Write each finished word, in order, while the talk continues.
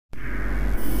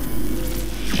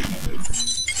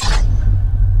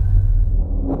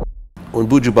when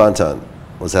Buju Banton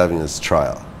was having his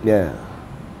trial, Yeah.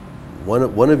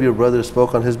 one of your brothers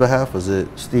spoke on his behalf. Was it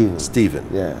Stephen? Stephen.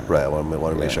 Yeah. Right. I want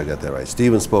to make sure I got that right.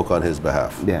 Stephen spoke on his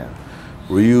behalf. Yeah.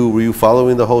 Were you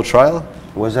following the whole trial?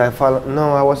 Was I following?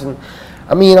 No, I wasn't.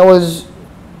 I mean, I was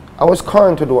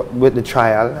current with the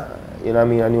trial. You know what I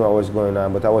mean? I knew what was going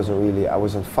on, but I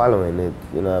wasn't following it.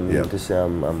 You know what I mean? Yeah. To say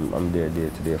I'm there day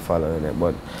to day following it,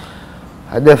 but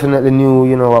I definitely knew,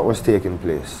 you know, what was taking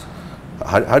place.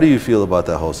 How do you feel about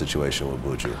that whole situation with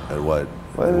Buju and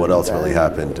what ultimately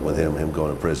happened with him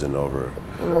going to prison over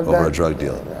a drug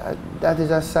deal? That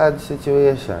is a sad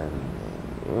situation.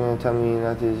 You know what I mean?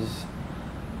 That is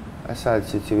a sad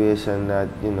situation that,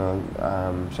 you know,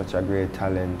 such a great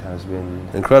talent has been.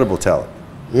 Incredible talent.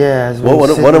 Yeah,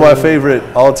 one of my favorite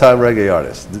all-time reggae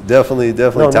artists. Definitely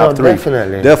top three.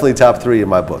 Definitely top three in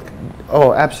my book.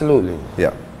 Oh, absolutely.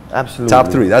 Yeah. Absolutely. Top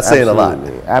three. That's saying a lot.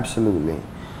 Absolutely.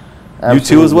 You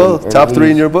too as well? Top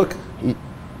three in your book?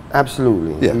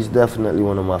 Absolutely. Yeah. He's definitely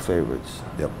one of my favorites.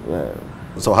 Yep. Yeah.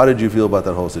 So how did you feel about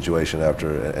that whole situation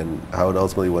after and how it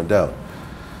ultimately went down?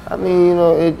 I mean, you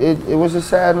know, it was a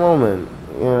sad moment.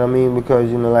 You know what I mean? Because,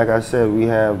 you know, like I said, we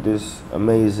have this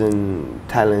amazing,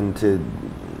 talented,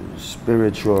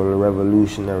 spiritual,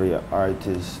 revolutionary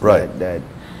artist. Right. That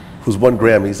who's won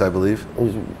Grammys, I believe.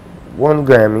 Who's won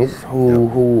Grammys,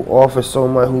 who offers so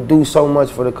much, who do so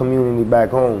much for the community back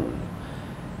home.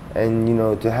 And, you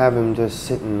know, to have him just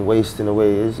sitting, wasting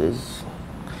away is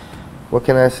what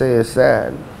can I say, it's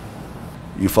sad.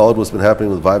 You followed what's been happening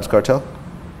with Vybz Kartel?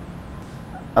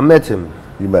 I met him.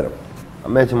 You met him? I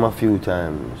met him a few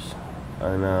times.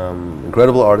 And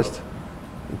incredible artist.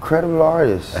 Incredible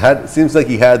artist. Seems like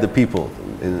he had the people,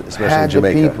 especially in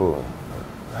Jamaica.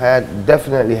 Had the people.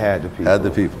 Definitely had the people. Had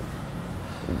the people.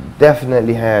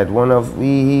 Definitely had.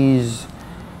 He's,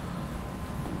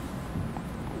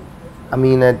 I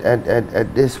mean,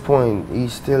 at this point,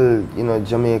 he's still, you know,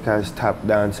 Jamaica's top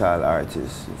dancehall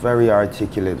artist. Very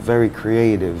articulate, very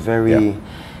creative, very,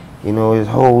 you know, his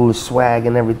whole swag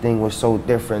and everything was so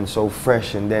different, so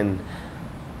fresh, and then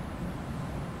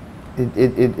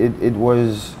it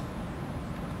was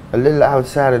a little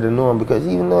outside of the norm, because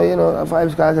even though, you know,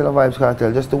 Vybz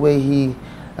Kartel, just the way he,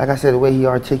 like I said, the way he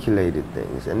articulated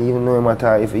things, and even no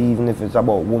matter even if it's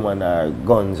about woman or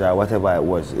guns or whatever it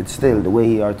was, it's still the way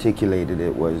he articulated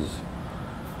it was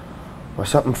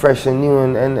something fresh and new,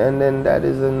 and then that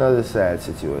is another sad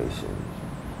situation,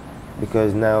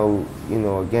 because now, you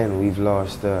know, again, we've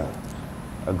lost a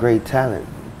great talent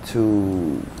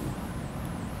to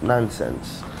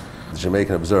nonsense. The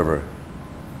Jamaican Observer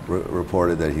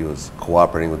reported that he was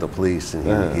cooperating with the police,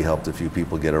 and he helped a few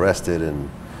people get arrested, and,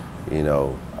 you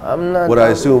know, I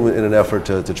assume in an effort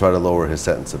to try to lower his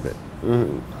sentence a bit.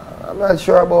 I'm not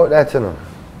sure about that, you know.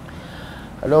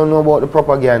 I don't know about the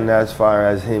propaganda as far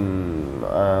as him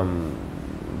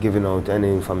giving out any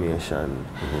information.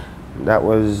 That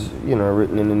was, you know,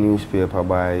 written in the newspaper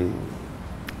by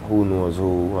who knows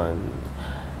who, and,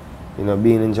 you know,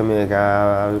 being in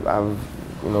Jamaica,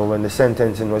 you know, when the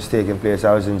sentencing was taking place,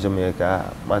 I was in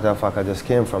Jamaica. Matter of fact, I just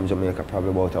came from Jamaica probably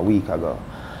about a week ago.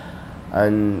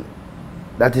 And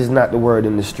that is not the word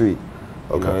in the street.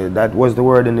 Okay. You know, that was the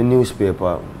word in the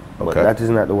newspaper, but that is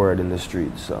not the word in the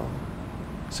street, so.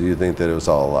 So you think that it was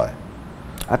all a lie?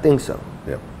 I think so.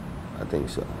 Yeah. I think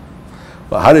so.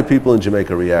 Well, how did people in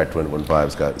Jamaica react when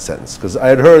Vybz got sentenced? Because I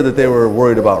had heard that they were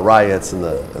worried about riots and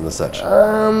the such.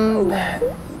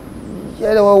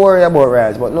 Yeah, they were worried about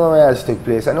riots, but no riots took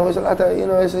place. And there was a lot of, you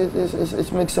know,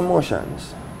 it's mixed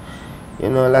emotions. You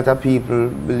know, a lot of people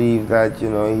believe that, you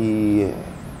know, he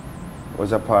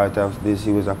was a part of this,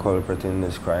 he was a culprit in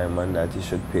this crime, and that he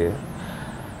should pay.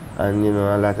 And, you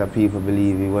know, a lot of people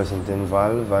believe he wasn't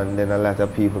involved, and then a lot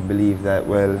of people believe that,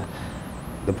 well,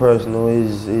 the person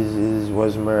who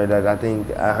was murdered, I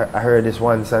think, I heard this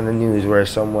once on the news where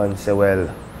someone said, well,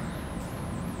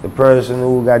 the person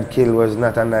who got killed was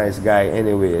not a nice guy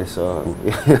anyway, so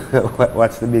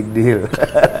what's the big deal?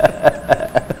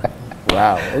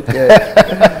 Wow, okay.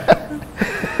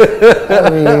 I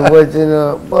mean, but, you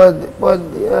know,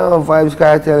 you know, Vybz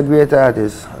Kartel, great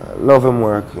artist. Love him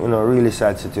work, you know, really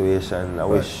sad situation. I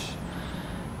wish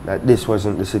that this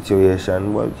wasn't the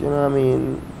situation, but, you know what I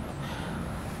mean?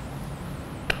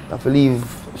 I believe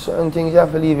certain things you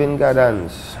have to leave in God's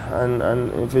hands,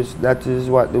 and if that is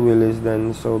what the will is,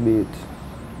 then so be it.